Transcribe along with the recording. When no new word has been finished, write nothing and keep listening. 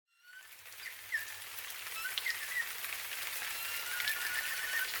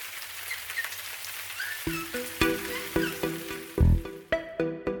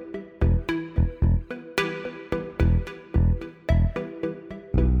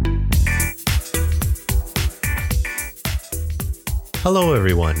Hello,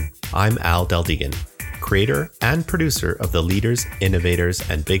 everyone. I'm Al Deldegan, creator and producer of the Leaders, Innovators,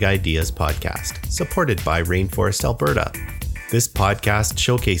 and Big Ideas podcast, supported by Rainforest Alberta. This podcast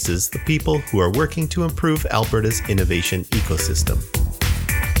showcases the people who are working to improve Alberta's innovation ecosystem.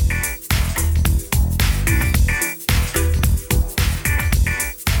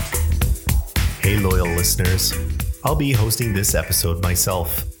 Hey, loyal listeners. I'll be hosting this episode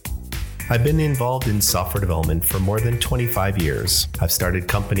myself. I've been involved in software development for more than 25 years. I've started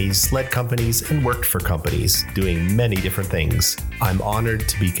companies, led companies, and worked for companies, doing many different things. I'm honored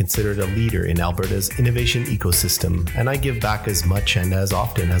to be considered a leader in Alberta's innovation ecosystem, and I give back as much and as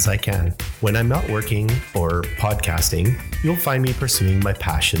often as I can. When I'm not working or podcasting, you'll find me pursuing my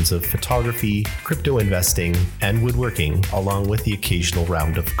passions of photography, crypto investing, and woodworking, along with the occasional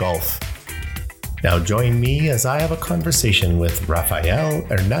round of golf. Now join me as I have a conversation with Rafael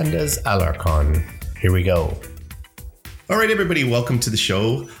Hernandez Alarcon. Here we go. All right, everybody, welcome to the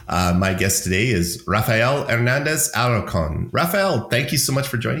show. My guest today is Rafael Hernandez Alarcon. Rafael, thank you so much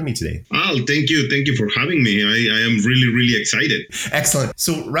for joining me today. Al, thank you. Thank you for having me. I am really excited. Excellent.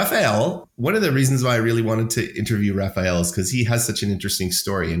 So Rafael, one of the reasons why I really wanted to interview Rafael is because he has such an interesting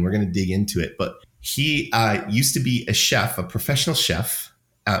story, and we're going to dig into it. But he used to be a chef, a professional chef.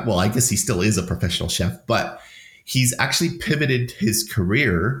 Well, I guess he still is a professional chef, but he's actually pivoted his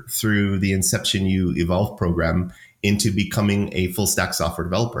career through the Inception U Evolve program into becoming a full stack software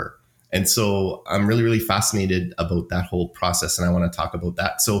developer. And so I'm really fascinated about that whole process, and I want to talk about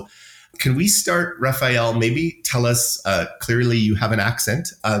that. So can we start, Rafael, maybe tell us, clearly you have an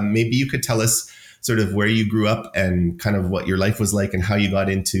accent. Maybe you could tell us sort of where you grew up and kind of what your life was like and how you got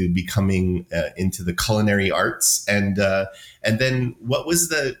into becoming into the culinary arts. And then what was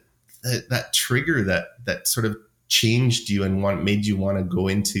that trigger that sort of changed you and made you want to go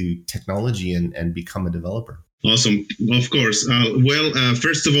into technology and become a developer? Awesome. Of course.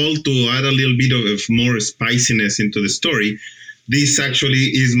 First of all, to add a little bit of more spiciness into the story, this actually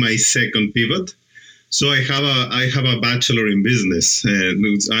is my second pivot. So I have a bachelor in business.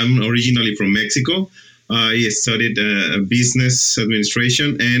 I'm originally from Mexico. I studied business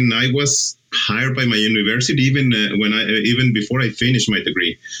administration, and I was hired by my university even before I finished my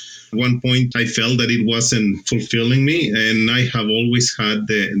degree. At one point, I felt that it wasn't fulfilling me, and I have always had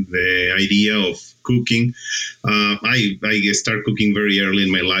the idea of cooking. I started cooking very early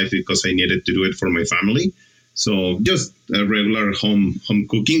in my life because I needed to do it for my family. So just a regular home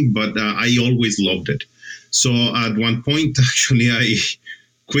cooking, but I always loved it. So at one point, actually, I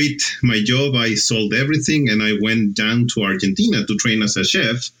quit my job. I sold everything, and I went down to Argentina to train as a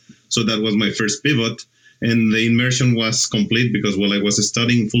chef. So that was my first pivot. And the immersion was complete because, I was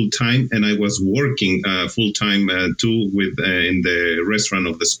studying full time and I was working full time too in the restaurant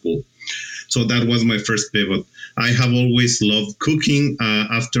of the school. So that was my first pivot. I have always loved cooking.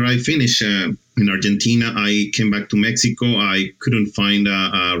 After I finished in Argentina, I came back to Mexico. I couldn't find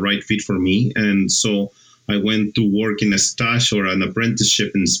a right fit for me. And so I went to work in a stage or an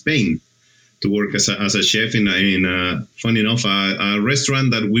apprenticeship in Spain to work as a chef in funny enough, a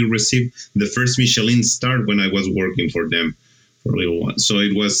restaurant that we received the first Michelin star when I was working for them for a little while. So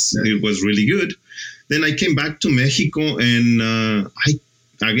it was really good. Then I came back to Mexico, and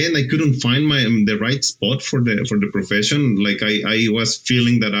I couldn't find the right spot for the profession. Like I was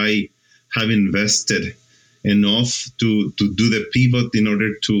feeling that I have invested enough to do the pivot in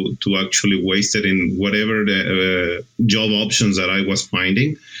order to actually waste it in whatever the job options that I was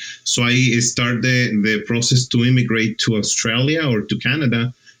finding. So I started the process to immigrate to Australia or to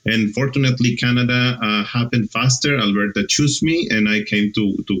Canada. And fortunately, Canada happened faster. Alberta chose me, and I came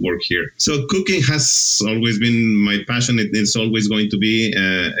to work here. So cooking has always been my passion. It's always going to be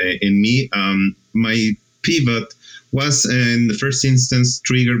in me. My pivot was in the first instance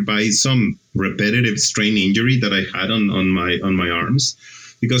triggered by some repetitive strain injury that I had on my arms,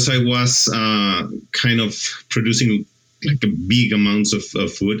 because I was kind of producing like a big amounts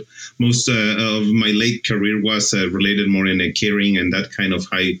of food. Most of my late career was related more in a catering and that kind of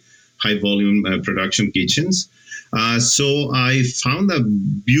high volume production kitchens. So I found a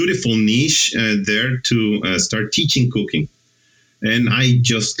beautiful niche there to start teaching cooking. And I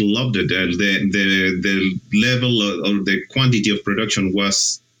just loved it. The level or the quantity of production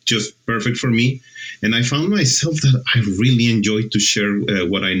was just perfect for me. And I found myself that I really enjoy to share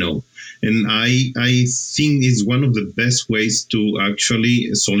what I know. And I think it's one of the best ways to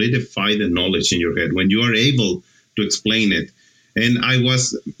actually solidify the knowledge in your head when you are able to explain it. And I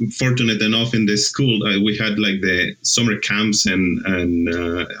was fortunate enough in the school, we had like the summer camps and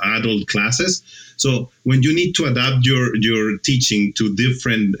adult classes. So when you need to adapt your teaching to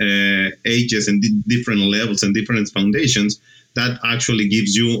different ages and different levels and different foundations, that actually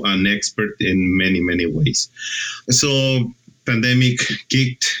gives you an expert in many, many ways. So pandemic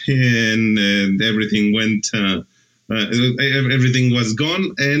kicked and everything went, everything was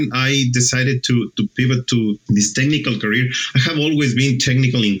gone. And I decided to pivot to this technical career. I have always been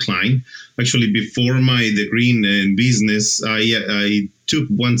technically inclined. Actually, before my degree in business, I took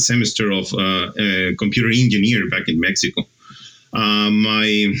one semester of computer engineer back in Mexico.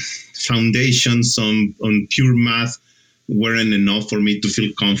 My foundations on pure math weren't enough for me to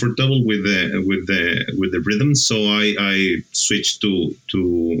feel comfortable with the rhythm, so I switched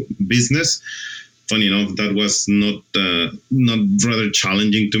to business. Funny enough, that was not rather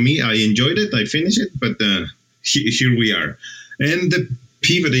challenging to me. I enjoyed it, I finished it, but here we are. And the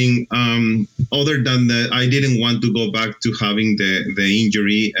pivoting, other than that, I didn't want to go back to having the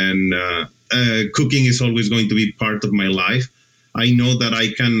injury, and cooking is always going to be part of my life. I know that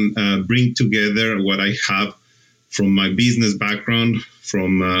I can bring together what I have from my business background,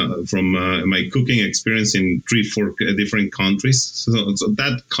 from my cooking experience in 3-4 different countries. So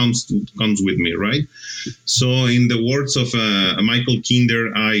that comes with me, right? So in the words of Michael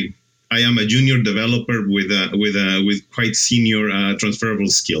Kinder, I am a junior developer with quite senior transferable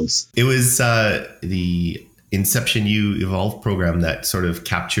skills. It was the Inception U Evolve program that sort of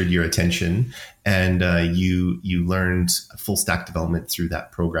captured your attention, and you learned full stack development through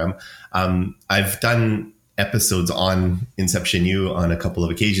that program. I've done episodes on Inception U on a couple of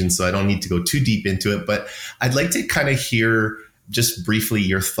occasions, so I don't need to go too deep into it, but I'd like to kind of hear just briefly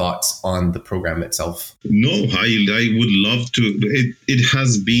your thoughts on the program itself. No, I would love to. It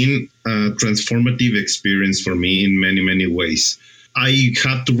has been a transformative experience for me in many, many ways. I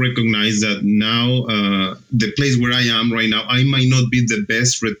have to recognize that now, the place where I am right now, I might not be the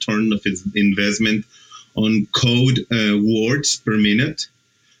best return of investment on code words per minute,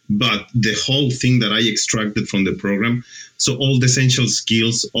 but the whole thing that I extracted from the program, so all the essential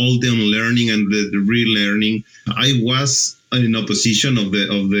skills, all the unlearning and the relearning, I was in opposition of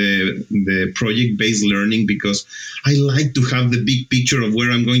the project-based learning, because I like to have the big picture of where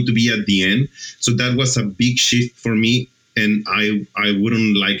I'm going to be at the end. So that was a big shift for me, and I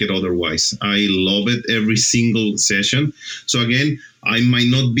wouldn't like it otherwise. I love it every single session. So again, I might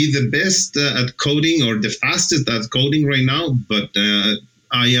not be the best at coding or the fastest at coding right now, but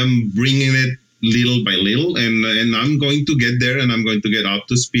I am bringing it little by little, and I'm going to get there, and I'm going to get up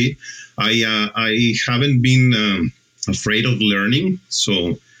to speed. I haven't been afraid of learning,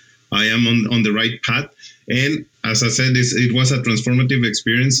 so I am on the right path. And as I said, it was a transformative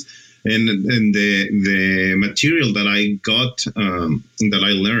experience, and the material that I got, that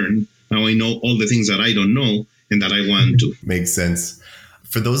I learned, now I know all the things that I don't know and that I want to. Makes sense.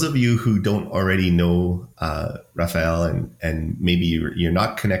 For those of you who don't already know Rafael, and maybe you're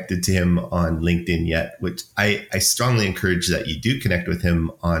not connected to him on LinkedIn yet, which I strongly encourage that you do connect with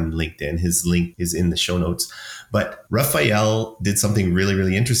him on LinkedIn. His link is in the show notes. But Rafael did something really,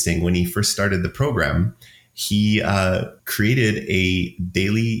 really interesting. When he first started the program, he created a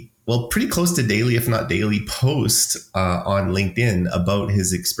daily, well, pretty close to daily, if not daily, post on LinkedIn about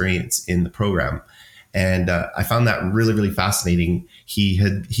his experience in the program. And I found that really, really fascinating.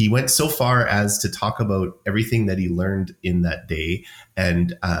 He went so far as to talk about everything that he learned in that day,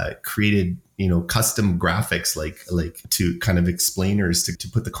 and created, custom graphics like to kind of explainers to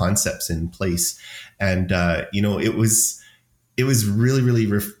put the concepts in place. And it was really,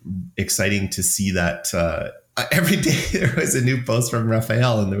 really exciting to see that every day there was a new post from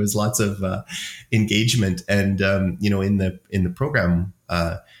Rafael, and there was lots of engagement. And in the program,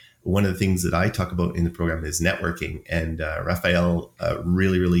 one of the things that I talk about in the program is networking, and Rafael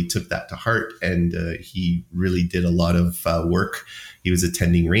really, really took that to heart, and he really did a lot of work. He was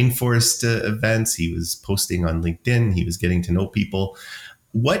attending rainforest events. He was posting on LinkedIn. He was getting to know people.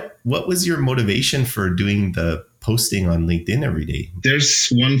 What was your motivation for doing the posting on LinkedIn every day? There's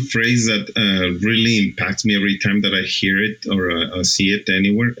one phrase that really impacts me every time that I hear it or see it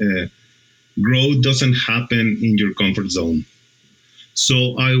anywhere. Growth doesn't happen in your comfort zone.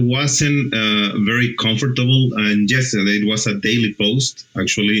 So I wasn't very comfortable, and yes, it was a daily post.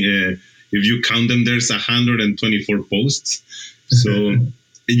 Actually, if you count them, there's 124 posts. So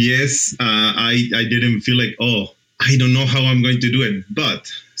yes, I didn't feel like, I don't know how I'm going to do it. But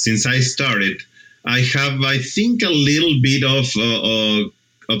since I started, I have, I think, a little bit of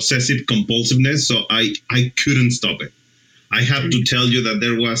obsessive compulsiveness. So I couldn't stop it. I have to tell you that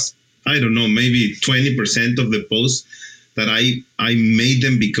there was, I don't know, maybe 20% of the posts that I made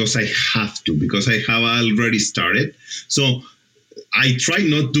them because I have to, because I have already started. So I try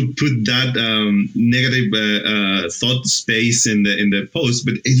not to put that negative thought space in the post,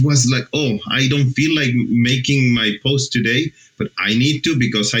 but it was like, oh, I don't feel like making my post today, but I need to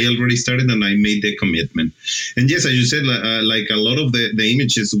because I already started and I made the commitment. And yes, as you said, like a lot of the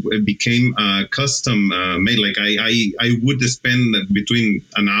images became custom made. Like I would spend between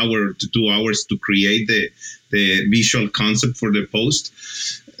an hour to 2 hours to create the visual concept for the post.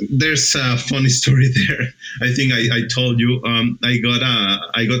 There's a funny story there. I think I told you I got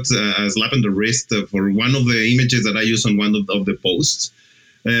a slap on the wrist for one of the images that I use on one of the posts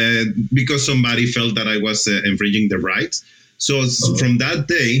because somebody felt that I was infringing the rights. So from that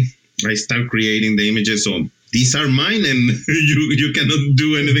day, I start creating the images. So these are mine, and you cannot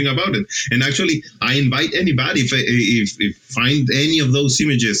do anything about it. And actually, I invite anybody if find any of those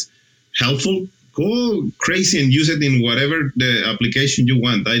images helpful, go crazy and use it in whatever the application you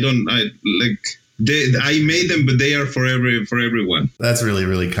want. I made them, but they are for everyone. That's really,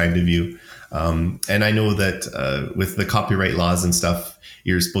 really kind of you. And I know that with the copyright laws and stuff,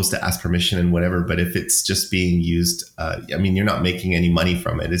 you're supposed to ask permission and whatever. But if it's just being used, I mean, you're not making any money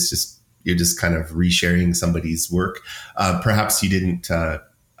from it. It's just, you're just kind of resharing somebody's work. Perhaps you didn't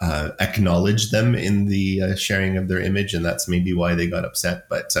acknowledge them in the sharing of their image, and that's maybe why they got upset.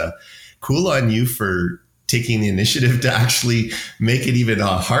 But cool on you for taking the initiative to actually make it even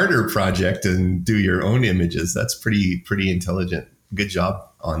a harder project and do your own images. That's pretty intelligent. Good job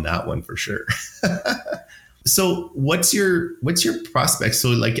on that one for sure. So what's your prospect? So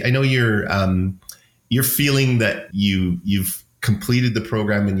like, I know you're feeling that you've completed the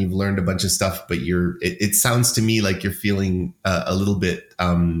program and you've learned a bunch of stuff, but it sounds to me like you're feeling a little bit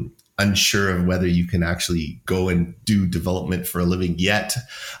unsure of whether you can actually go and do development for a living yet.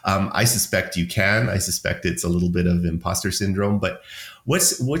 I suspect you can. I suspect it's a little bit of imposter syndrome, but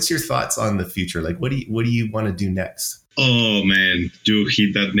what's your thoughts on the future? Like, what do you want to do next? Oh man, you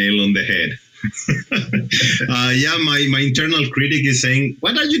hit that nail on the head. My internal critic is saying,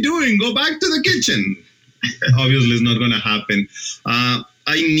 what are you doing? Go back to the kitchen. Obviously, it's not going to happen.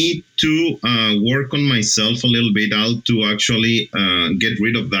 I need to work on myself a little bit out to actually get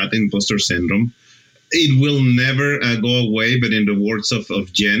rid of that imposter syndrome. It will never go away, but in the words of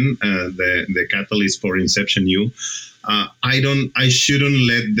Jen, the catalyst for Inception U, I shouldn't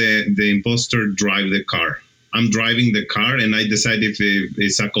let the imposter drive the car. I'm driving the car, and I decide if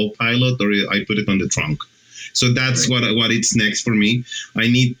it's a co-pilot or I put it on the trunk. So that's what it's next for me. I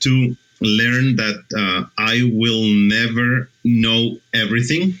need to learn that I will never know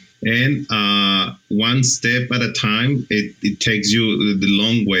everything, and one step at a time. It takes you the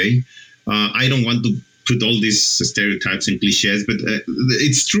long way. I don't want to put all these stereotypes and cliches, but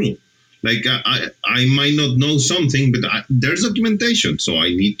it's true. Like I might not know something, but there's documentation, so I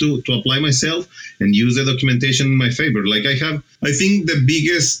need to apply myself and use the documentation in my favor. Like I think the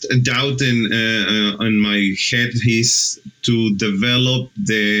biggest doubt in my head is to develop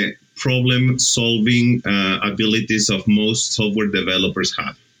the problem-solving abilities of most software developers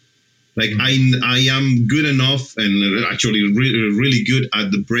have. Like I am good enough and actually really good at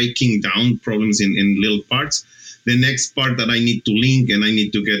the breaking down problems in little parts. The next part that I need to link and I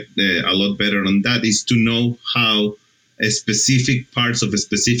need to get a lot better on that is to know how specific parts of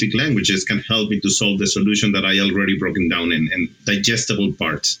specific languages can help me to solve the solution that I already broken down in digestible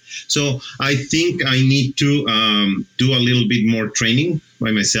parts. So I think I need to do a little bit more training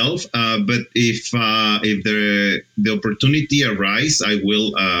by myself. But if the opportunity arises, I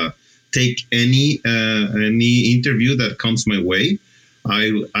will take any interview that comes my way.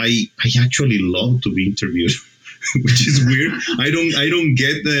 I actually love to be interviewed. Which is weird. I don't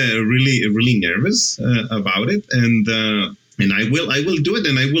get really nervous about it, and I will do it,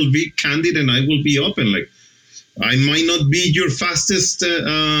 and I will be candid, and I will be open. Like I might not be your fastest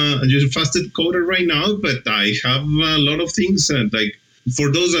coder right now, but I have a lot of things. Like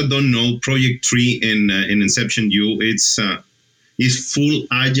for those that don't know, Project 3 in Inception U, it's full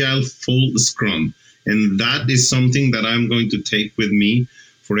agile, full Scrum, and that is something that I'm going to take with me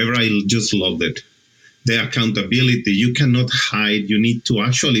forever. I just loved it. The accountability, you cannot hide. You need to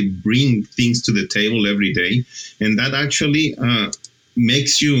actually bring things to the table every day. And that actually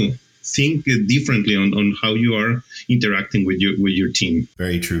makes you think differently on how you are interacting with your team.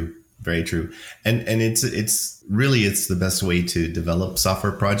 Very true. Very true. And it's really the best way to develop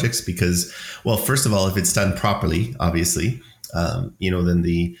software projects because, well, first of all, if it's done properly, obviously, then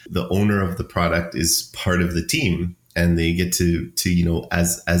the owner of the product is part of the team. And they get to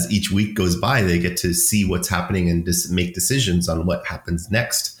as each week goes by, they get to see what's happening and just make decisions on what happens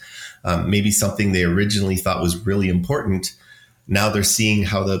next. Maybe something they originally thought was really important now they're seeing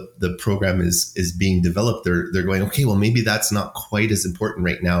how the program is being developed. They're going, okay, well, maybe that's not quite as important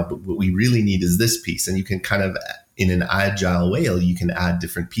right now, but what we really need is this piece. And you can kind of, in an agile way, you can add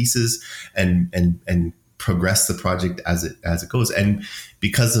different pieces and progress the project as it goes. And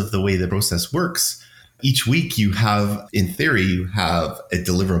because of the way the process works, each week you have, in theory, you have a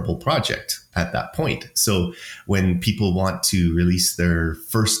deliverable project at that point. So when people want to release their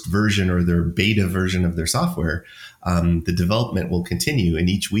first version or their beta version of their software, the development will continue. And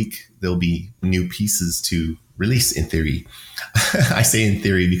each week there'll be new pieces to release, in theory. I say in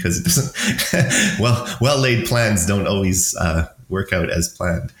theory because it doesn't, well-laid plans don't always work out as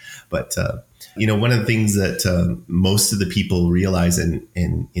planned. But one of the things that most of the people realize in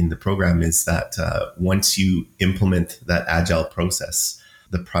the program is that once you implement that agile process,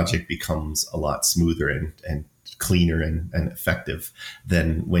 the project becomes a lot smoother and cleaner and effective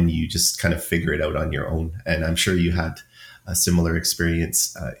than when you just kind of figure it out on your own. And I'm sure you had a similar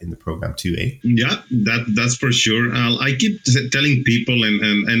experience in the program too, eh? Yeah, that's for sure. I keep telling people,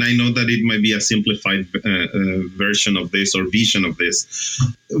 and I know that it might be a simplified version of this or vision of this.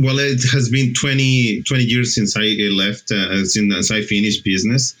 Well, it has been 20 years since I left, since I finished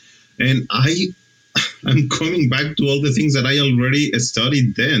business, and I'm coming back to all the things that I already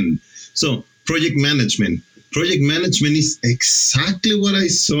studied then. So project management is exactly what I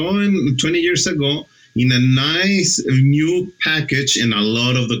saw 20 years ago, in a nice new package and a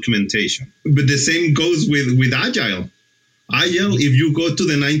lot of documentation. But the same goes with Agile. Agile, if you go to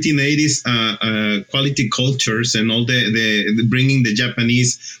the 1980s quality cultures and all the bringing the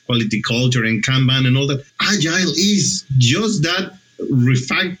Japanese quality culture and Kanban and all that, Agile is just that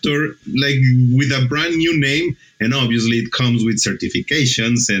refactor, like with a brand new name, and obviously it comes with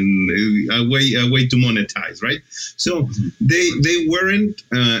certifications and a way to monetize, right? So they weren't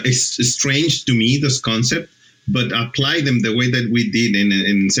strange to me, this concept, but apply them the way that we did in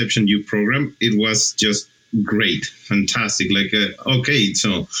Inception U program, it was just great, fantastic. Like, okay,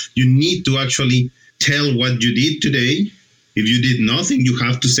 so you need to actually tell what you did today. If you did nothing, you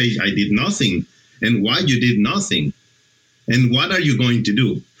have to say, I did nothing, and why you did nothing. And what are you going to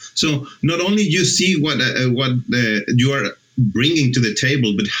do? So not only you see what you are bringing to the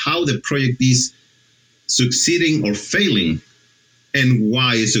table, but how the project is succeeding or failing, and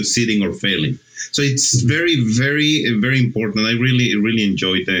why is succeeding or failing. So it's very, very, very important. I really, really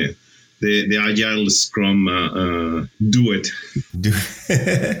enjoyed the Agile Scrum do it.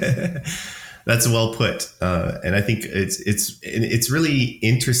 That's well put, and I think it's really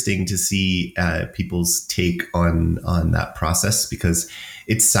interesting to see people's take on that process, because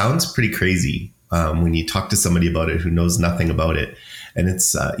it sounds pretty crazy when you talk to somebody about it who knows nothing about it, and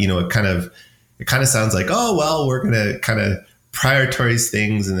it's it kind of sounds like, oh well, we're gonna kind of prioritize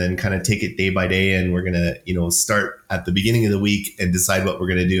things and then kind of take it day by day, and we're gonna start at the beginning of the week and decide what we're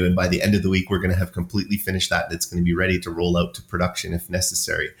gonna do, and by the end of the week we're gonna have completely finished that, and it's gonna be ready to roll out to production if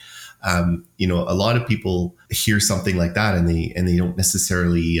necessary. A lot of people hear something like that and they don't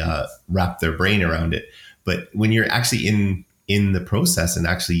necessarily wrap their brain around it. But when you're actually in the process and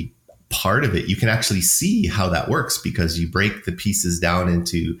actually part of it, you can actually see how that works, because you break the pieces down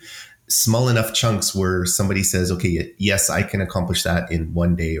into small enough chunks where somebody says, okay, yes, I can accomplish that in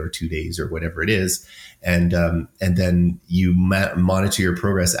 1 day or 2 days or whatever it is. And then you monitor your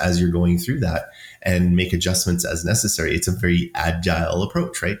progress as you're going through that and make adjustments as necessary. It's a very agile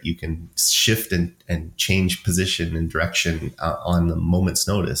approach, right? You can shift and change position and direction on the moment's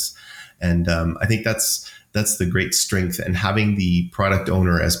notice. And I think that's the great strength. And having the product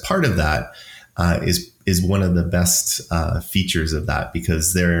owner as part of that is one of the best features of that,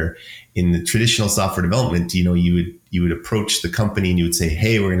 because they're in the traditional software development, you would approach the company and you would say,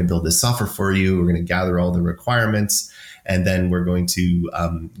 hey, we're going to build this software for you. We're going to gather all the requirements, and then we're going to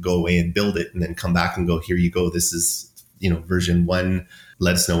go away and build it, and then come back and go, here you go. This is, version 1.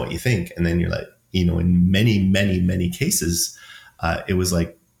 Let us know what you think. And then you're like, in many, many, many cases, it was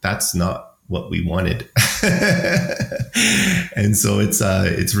like, that's not what we wanted. And so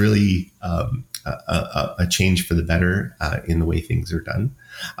it's really a change for the better in the way things are done.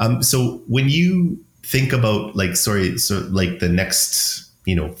 So when you think about the next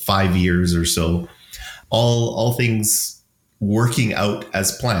 5 years or so, all things working out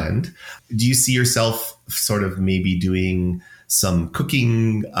as planned, do you see yourself sort of maybe doing some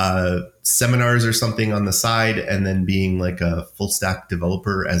cooking seminars or something on the side, and then being like a full stack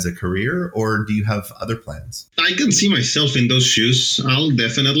developer as a career? Or do you have other plans? I can see myself in those shoes. I'll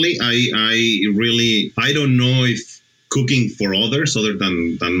definitely. I don't know if cooking for others other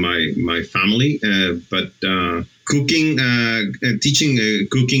than my family. But cooking, teaching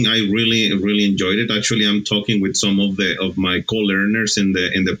cooking, I really enjoyed it. Actually, I'm talking with some of my co-learners in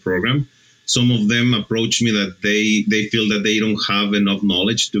the program. Some of them approach me that they feel that they don't have enough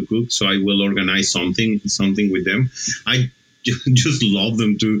knowledge to cook, so I will organize something with them. I just love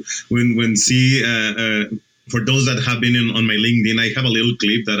them to when see. For those that have been on my LinkedIn, I have a little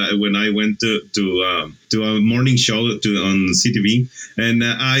clip that when I went to a morning show on CTV, and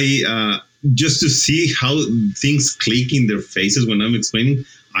I just to see how things click in their faces when I'm explaining.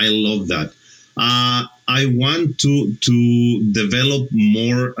 I love that. I want to develop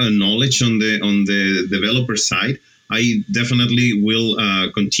more knowledge on the developer side. I definitely will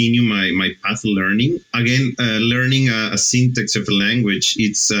continue my path learning. Again, learning a syntax of a language,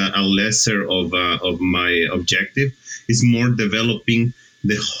 it's a lesser of my objective. It's more developing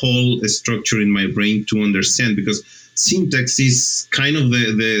the whole structure in my brain to understand, because syntax is kind of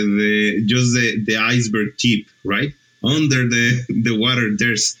the iceberg tip, right? Under the water,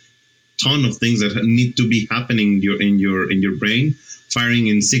 there's ton of things that need to be happening in your brain, firing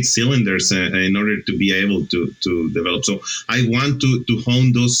in 6 cylinders in order to be able to develop. So I want to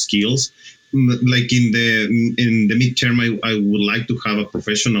hone those skills. Like in the midterm, I would like to have a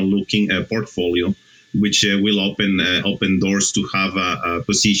professional looking portfolio, which will open doors to have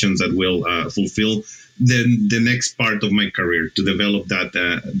positions that will fulfill the next part of my career, to develop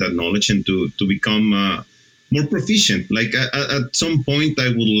that knowledge and to become more proficient. Like at some point, I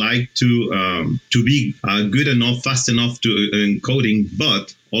would like to be good enough, fast enough in coding,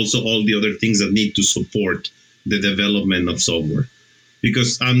 but also all the other things that need to support the development of software.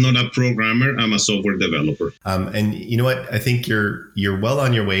 Because I'm not a programmer, I'm a software developer. And you know what? I think you're well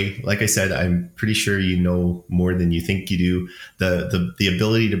on your way. Like I said, I'm pretty sure you know more than you think you do. The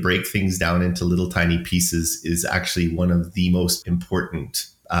ability to break things down into little tiny pieces is actually one of the most important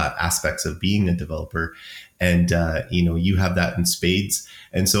aspects of being a developer. And, you have that in spades.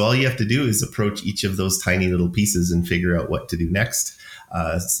 And so all you have to do is approach each of those tiny little pieces and figure out what to do next.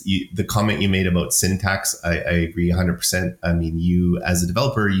 The comment you made about syntax, I agree 100%. I mean, you as a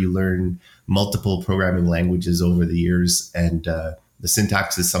developer, you learn multiple programming languages over the years, and the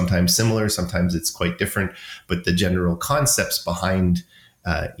syntax is sometimes similar, sometimes it's quite different, but the general concepts behind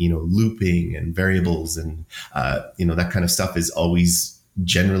looping and variables and that kind of stuff is always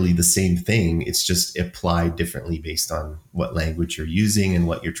generally the same thing. It's just applied differently based on what language you're using and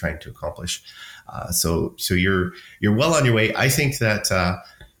what you're trying to accomplish. So you're well on your way. I think that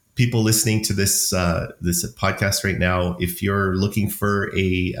people listening to this podcast right now, if you're looking for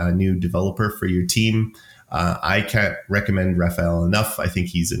a new developer for your team, I can't recommend Rafael enough. I think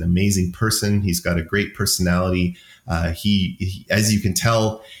he's an amazing person. He's got a great personality. He as you can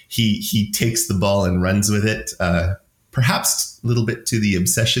tell, he takes the ball and runs with it. Perhaps a little bit to the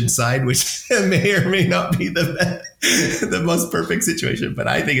obsession side, which may or may not be the most perfect situation, but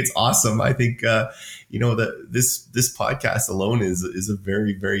I think it's awesome. I think that this podcast alone is a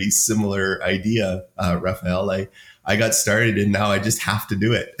very, very similar idea, Rafael. I got started and now I just have to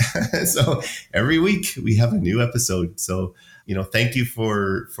do it. So every week we have a new episode. So thank you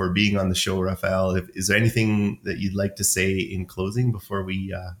for being on the show, Rafael. Is there anything that you'd like to say in closing before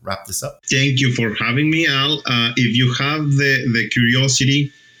we wrap this up? Thank you for having me, Al. If you have the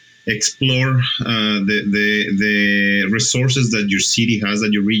curiosity, explore the resources that your city has,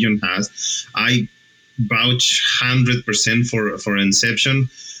 that your region has. I vouch 100% for Inception.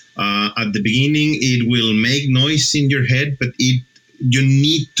 At the beginning, it will make noise in your head, but you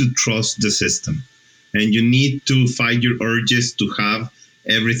need to trust the system. And you need to fight your urges to have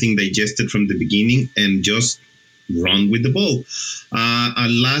everything digested from the beginning and just run with the ball.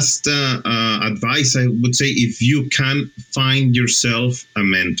 Last advice, I would say, if you can, find yourself a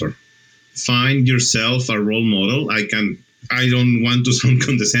mentor. Find yourself a role model. I don't want to sound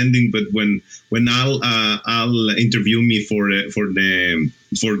condescending, but when I'll interview me for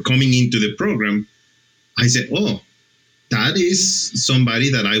coming into the program, I said, oh, that is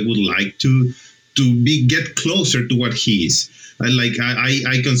somebody that I would like to get closer to what he is.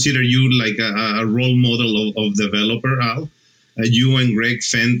 I consider you like a role model of developer, Al. You and Greg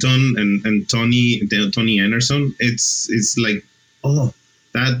Fenton and Tony Anderson. It's like, oh,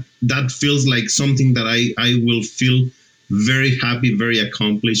 that feels like something that I will feel very happy, very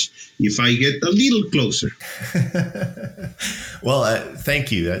accomplished if I get a little closer. Well,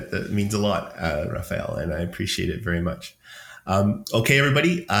 thank you. That means a lot, Rafael, and I appreciate it very much. Okay,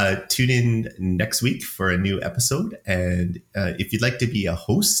 everybody, tune in next week for a new episode. And if you'd like to be a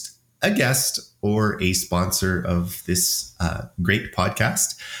host, a guest, or a sponsor of this great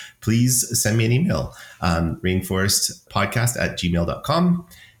podcast, please send me an email, rainforestpodcast@gmail.com,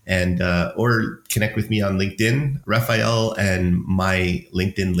 and or connect with me on LinkedIn. Raphael and my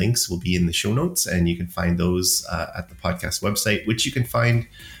LinkedIn links will be in the show notes, and you can find those at the podcast website, which you can find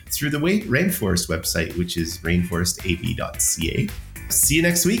through the Rainforest website, which is rainforestab.ca. See you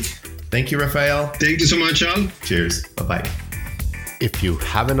next week. Thank you, Raphael. Thank you so much, Al. Cheers. Bye-bye. If you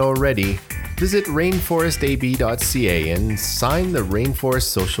haven't already, visit rainforestab.ca and sign the Rainforest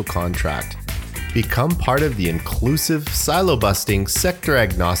Social Contract. Become part of the inclusive, silo-busting,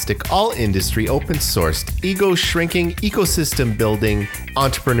 sector-agnostic, all-industry, open-sourced, ego-shrinking, ecosystem-building,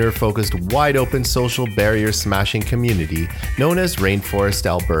 entrepreneur-focused, wide-open social barrier-smashing community known as Rainforest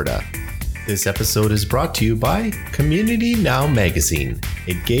Alberta. This episode is brought to you by Community Now Magazine.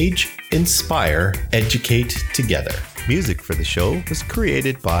 Engage, inspire, educate together. Music for the show was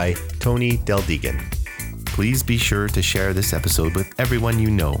created by Tony Deldegan. Please be sure to share this episode with everyone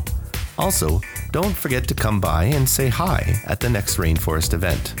you know. Also, don't forget to come by and say hi at the next Rainforest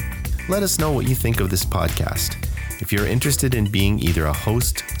event. Let us know what you think of this podcast. If you're interested in being either a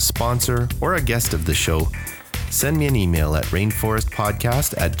host, sponsor, or a guest of the show, send me an email at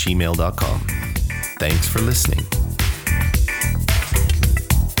rainforestpodcast@gmail.com. Thanks for listening.